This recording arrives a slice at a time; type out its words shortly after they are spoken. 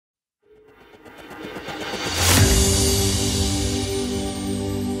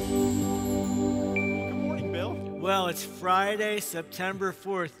Well, it's Friday, September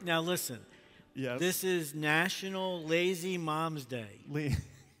 4th. Now listen, Yes. this is National Lazy Mom's Day. Yes.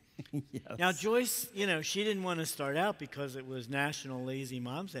 Now Joyce, you know, she didn't want to start out because it was National Lazy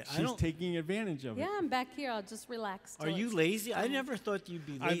Mom's Day. She's taking advantage of it. Yeah, I'm back here. I'll just relax. Are you lazy? I never thought you'd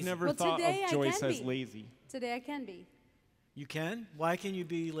be lazy. I've never Well, thought today of I Joyce can as be. lazy. Today I can be. You can? Why can you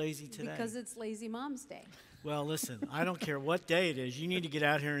be lazy today? Because it's Lazy Mom's Day. Well, listen, I don't care what day it is. You need to get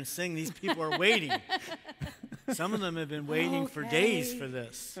out here and sing. These people are waiting. Some of them have been waiting for days for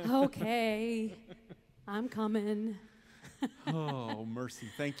this. Okay. I'm coming. Oh, mercy.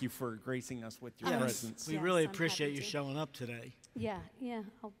 Thank you for gracing us with your Yes, presence. we Yes, really I'm appreciate happy you to. showing up today. Yeah,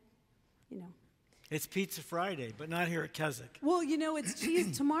 I'll, you know. It's Pizza Friday, but not here at Keswick. Well, you know, it's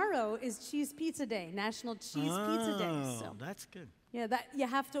cheese. Tomorrow is Cheese Pizza Day, National Cheese Pizza Day. So, Oh, that's good. yeah, that you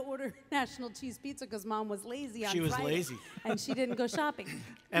have to order National Cheese Pizza because Mom was lazy on She was Friday, lazy. and she didn't go shopping.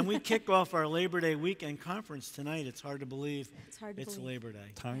 And we kick off our Labor Day weekend conference tonight. It's hard to believe It's hard to it's believe. Labor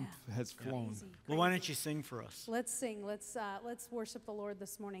Day. Time has flown. Crazy, Well, why crazy. don't you sing for us? Let's sing. Let's worship the Lord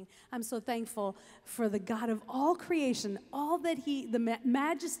this morning. I'm so thankful for the God of all creation, all that the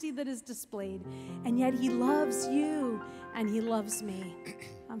majesty that is displayed, and yet He loves you and He loves me.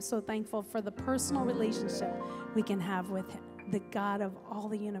 I'm so thankful for the personal relationship we can have with Him, the God of all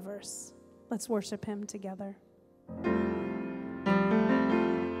the universe. Let's worship Him together.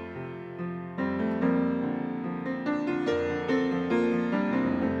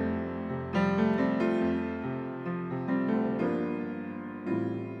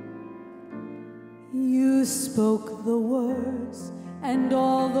 You spoke the words, and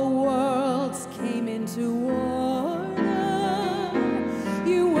all the worlds came into order.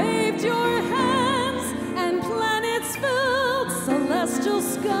 You waved your hands, and planets filled celestial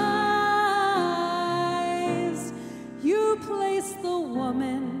skies. You placed the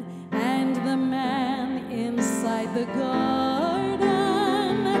woman and the man inside the garden,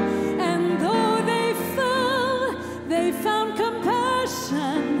 and though they fell, they found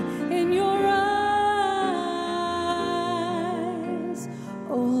compassion in your eyes.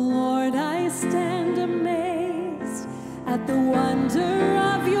 Oh Lord, I stand amazed at the wonder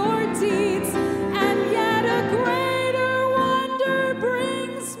of your deeds, and yet a greater wonder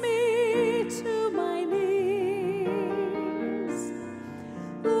brings me to my knees.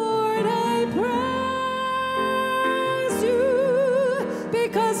 Lord, I praise you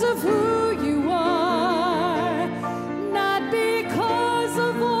because of who you are, not because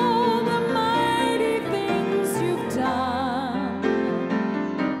of all the mighty things you've done.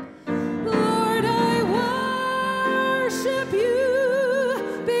 Lord, I worship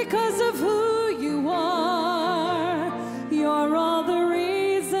you because of who you are. You're all the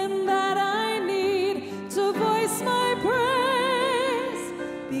reason that I need to voice my praise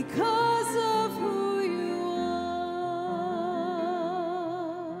because of who you are.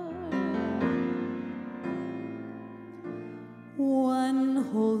 One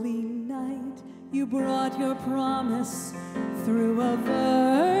holy night, you brought your promise through a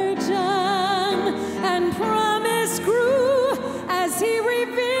virgin, and promise grew as He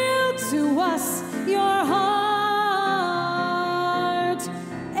revealed to us your heart.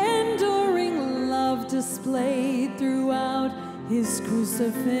 Enduring love displayed throughout His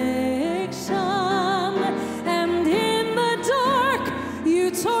crucifixion, and in the dark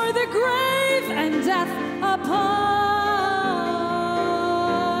you tore the grave and death apart.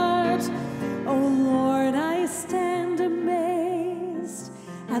 Oh Lord, I stand amazed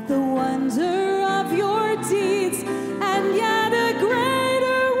at the wonder of your deeds, and yet a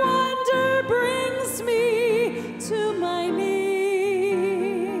greater wonder brings me to my knees.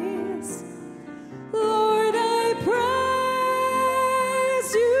 Lord, I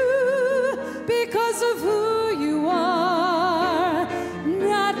praise you because of who you are,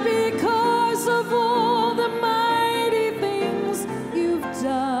 not because of all the mighty things you've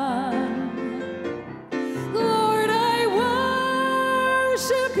done. Lord, I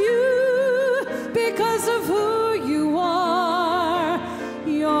worship you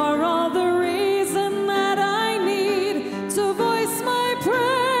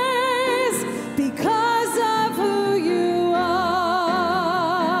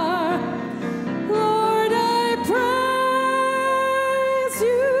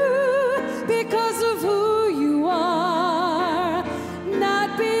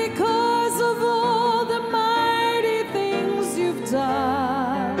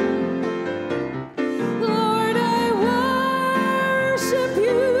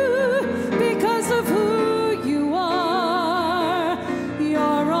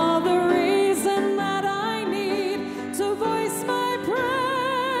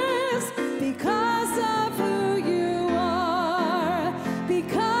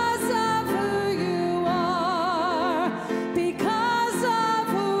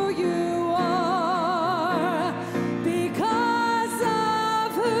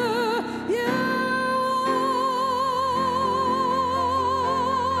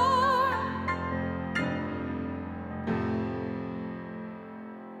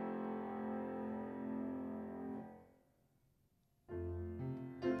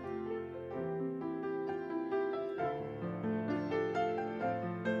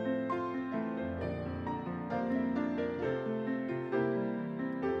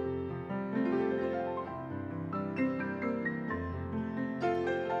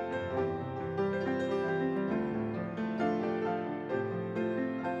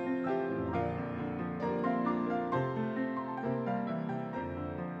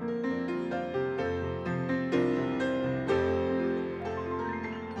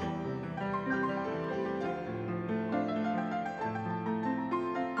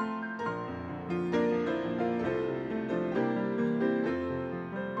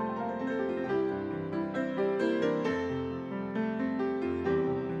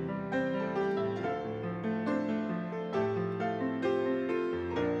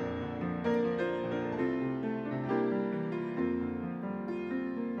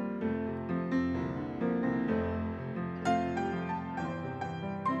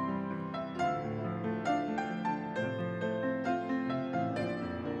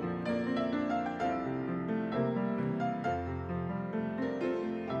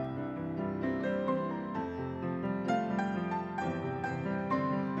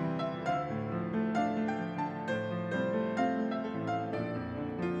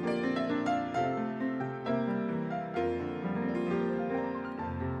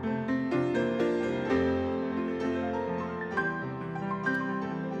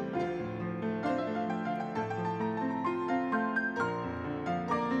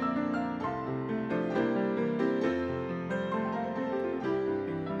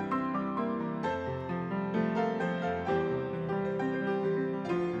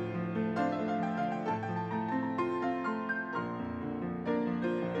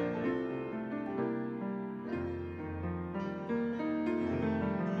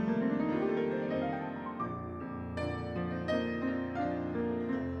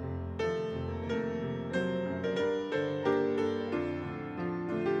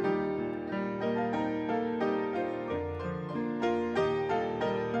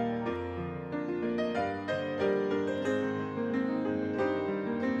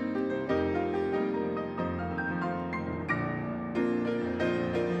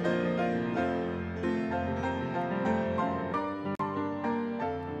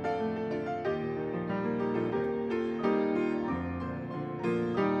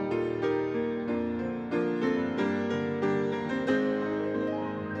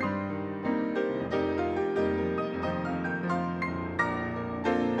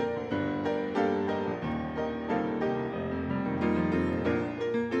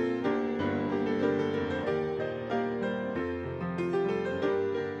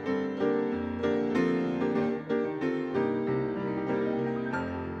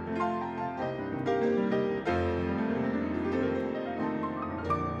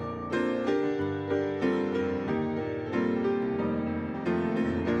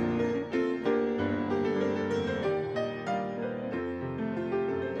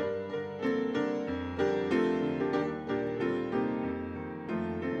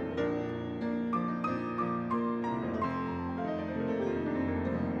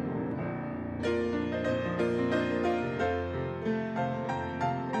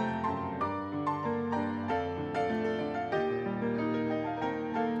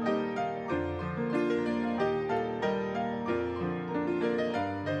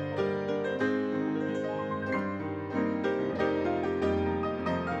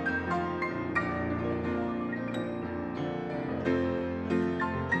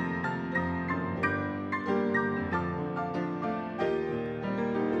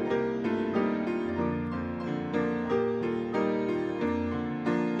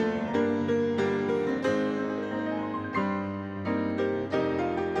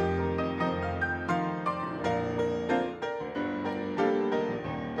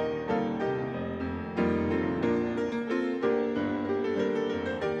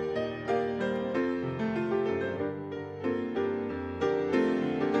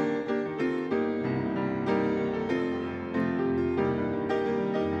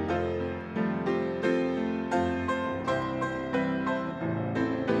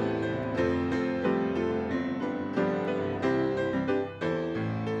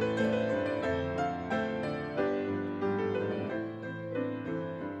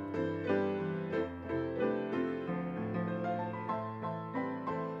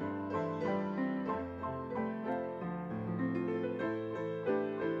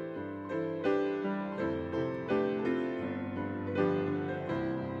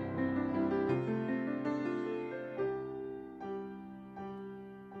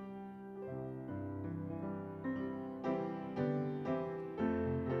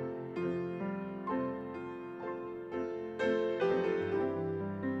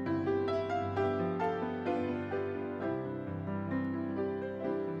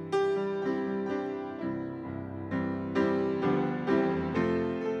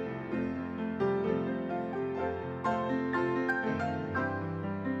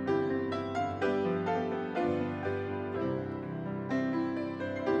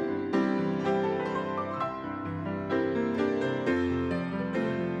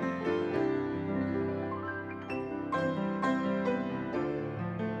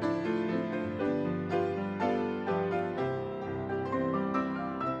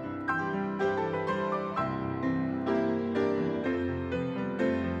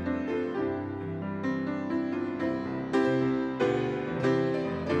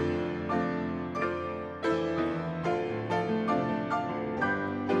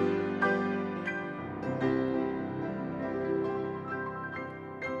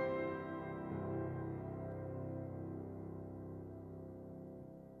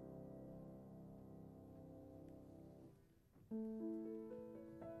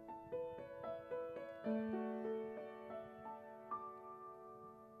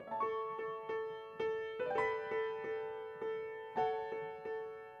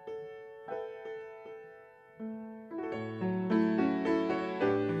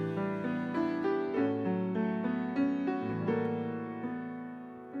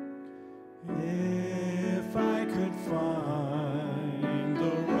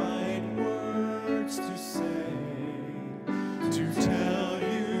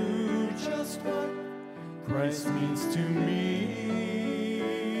Christ means to me.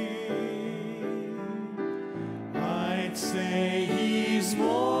 I'd say he's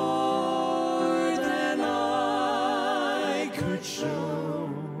more than I could show,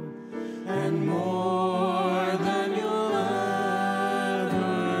 and more than you'll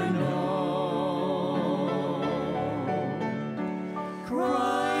ever know.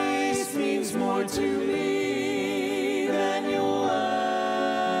 Christ means more to me than you'll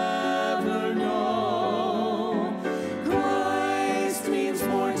ever know. Christ means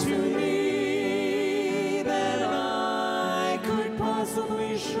more to me than I could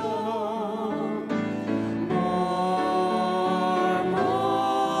possibly show.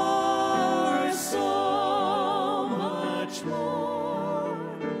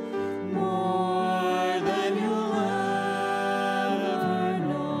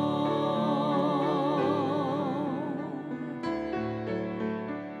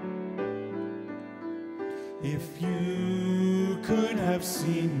 If you could have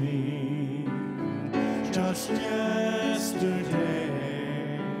seen me just yesterday,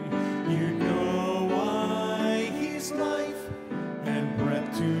 you'd know why he's life and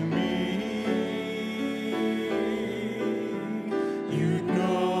breath to me. You'd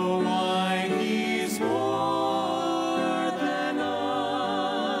know why he's more than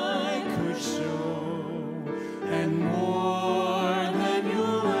I could show, and more than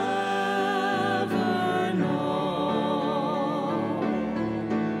you'll ever know.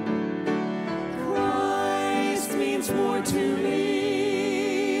 Christ means more to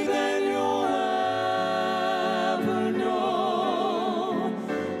me than you'll ever know.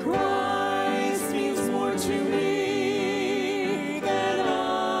 Christ means more to me than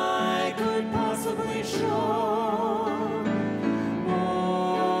I could possibly show.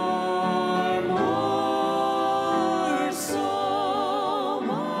 More, so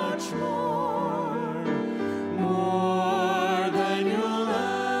much more than you'll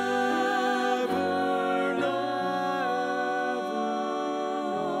ever know.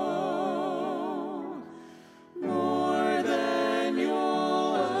 More than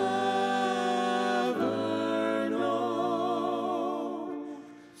you'll ever know.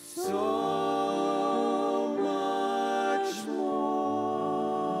 So much more.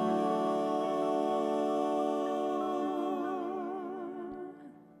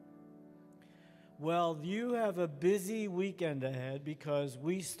 Well, you have a busy weekend ahead because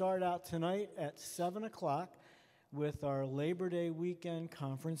we start out tonight at 7 o'clock with our Labor Day weekend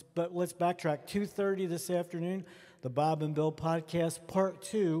conference. But let's backtrack. 2:30 this afternoon, the Bob and Bill podcast, part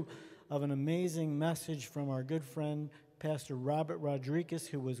 2 of an amazing message from our good friend, Pastor Robert Rodriguez,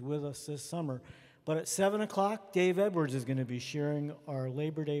 who was with us this summer. But at 7 o'clock, Dave Edwards is going to be sharing our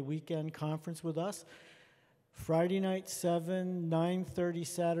Labor Day weekend conference with us. Friday night, 7, 9:30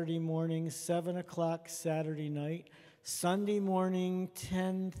 Saturday morning, 7 o'clock Saturday night, Sunday morning,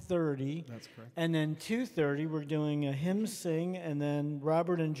 10:30. That's correct. And then 2:30, we're doing a hymn sing, and then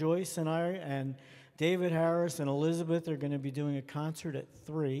Robert and Joyce and I and David Harris and Elizabeth are going to be doing a concert at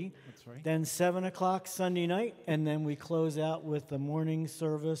 3. That's right. Then 7 o'clock Sunday night, and then we close out with the morning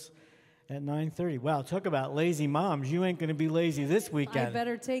service at 9:30. Wow, talk about lazy moms. You ain't going to be lazy this I weekend.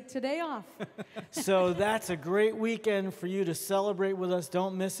 better take today off. So that's a great weekend for you to celebrate with us.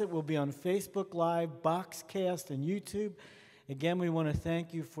 Don't miss it. We'll be on Facebook Live, Boxcast, and YouTube. Again, we want to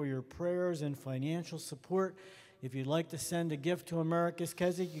thank you for your prayers and financial support. If you'd like to send a gift to America's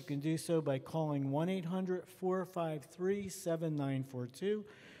Keswick, you can do so by calling 1-800-453-7942,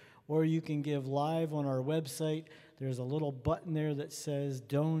 or you can give live on our website. There's a little button there that says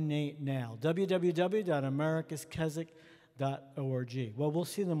Donate Now, www.americaskeswick.org. Well, we'll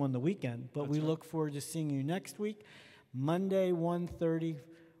see them on the weekend, but we look forward to seeing you next week, Monday, 1:30,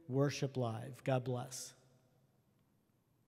 Worship Live. God bless.